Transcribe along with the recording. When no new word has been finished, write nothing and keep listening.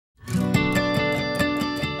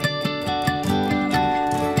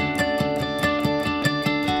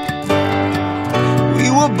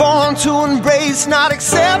were born to embrace, not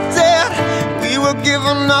accept it. We were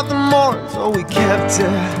given nothing more, so we kept it.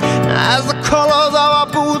 As the colors of our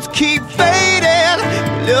boots keep fading,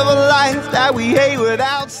 we live a life that we hate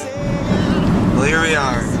without saying. Well, here we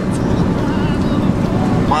are.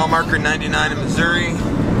 Mile marker 99 in Missouri.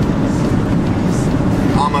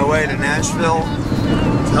 On my way to Nashville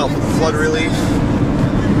to help with flood relief.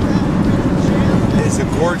 It's a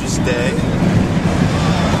gorgeous day.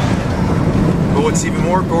 But what's even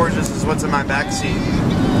more gorgeous is what's in my back seat.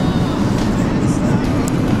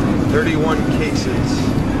 31 cases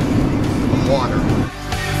of water.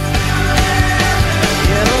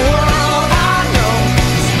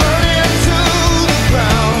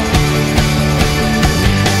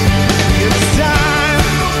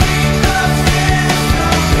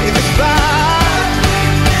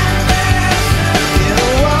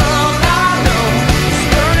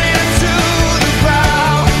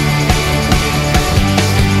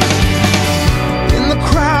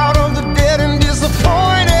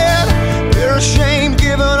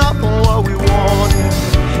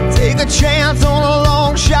 Chance on a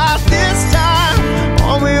long shot this time.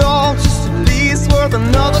 Aren't we all just at least worth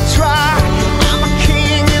another try? I'm a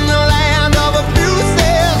king in the land of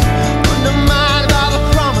abuses, undermined by the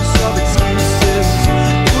promise of excuses.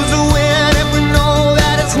 Who's to win if we know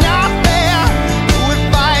that it's not fair? Who would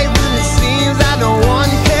fight when it seems that no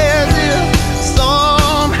one cares? If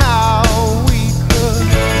somehow we could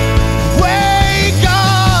wake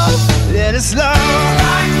up, let us love.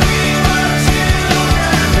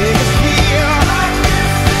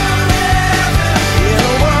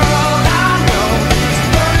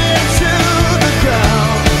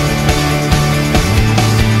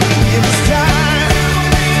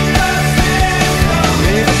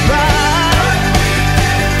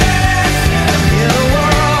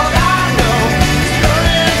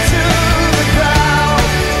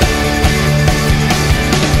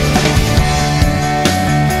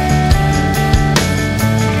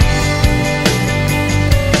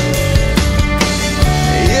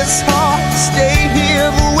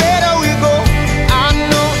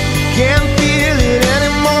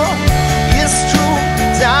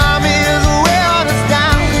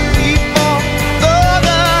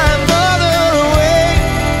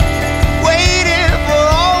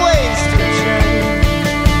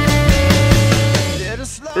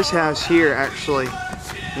 This house here, actually,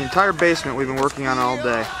 the entire basement we've been working on all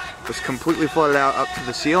day was completely flooded out up to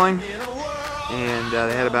the ceiling, and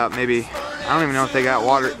they had about maybe, I don't even know if they got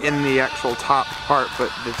water in the actual top part,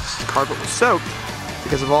 but this carpet was soaked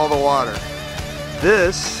because of all the water.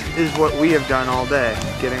 This is what we have done all day,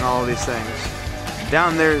 getting all of these things.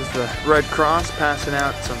 Down there is the Red Cross passing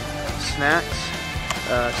out some snacks,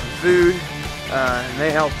 some food, and they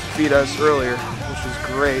helped feed us earlier, which was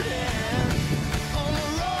great.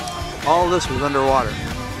 All of this was underwater.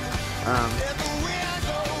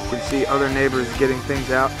 You can see other neighbors getting things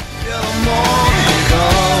out.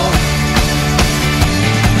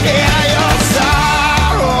 Yeah,